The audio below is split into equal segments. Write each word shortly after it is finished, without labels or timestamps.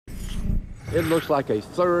It looks like a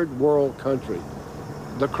third world country.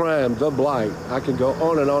 The crime, the blight, I can go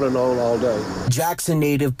on and on and on all day. Jackson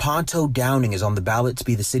native Ponto Downing is on the ballot to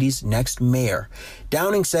be the city's next mayor.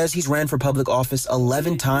 Downing says he's ran for public office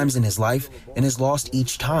 11 times in his life and has lost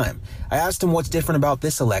each time. I asked him what's different about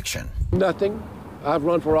this election. Nothing. I've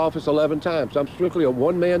run for office 11 times. I'm strictly a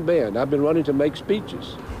one-man band. I've been running to make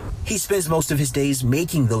speeches. He spends most of his days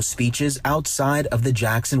making those speeches outside of the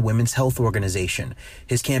Jackson Women's Health Organization.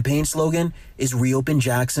 His campaign slogan is Reopen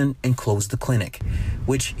Jackson and Close the Clinic,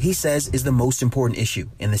 which he says is the most important issue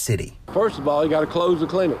in the city. First of all, you got to close the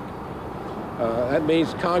clinic. That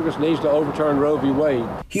means Congress needs to overturn Roe v. Wade.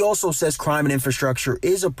 He also says crime and infrastructure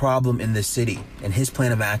is a problem in this city, and his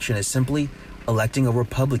plan of action is simply electing a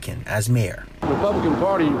Republican as mayor. The Republican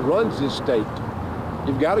Party runs this state.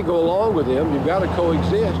 You've got to go along with them. You've got to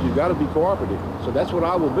coexist. You've got to be cooperative. So that's what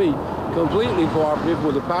I will be, completely cooperative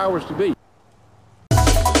with the powers to be.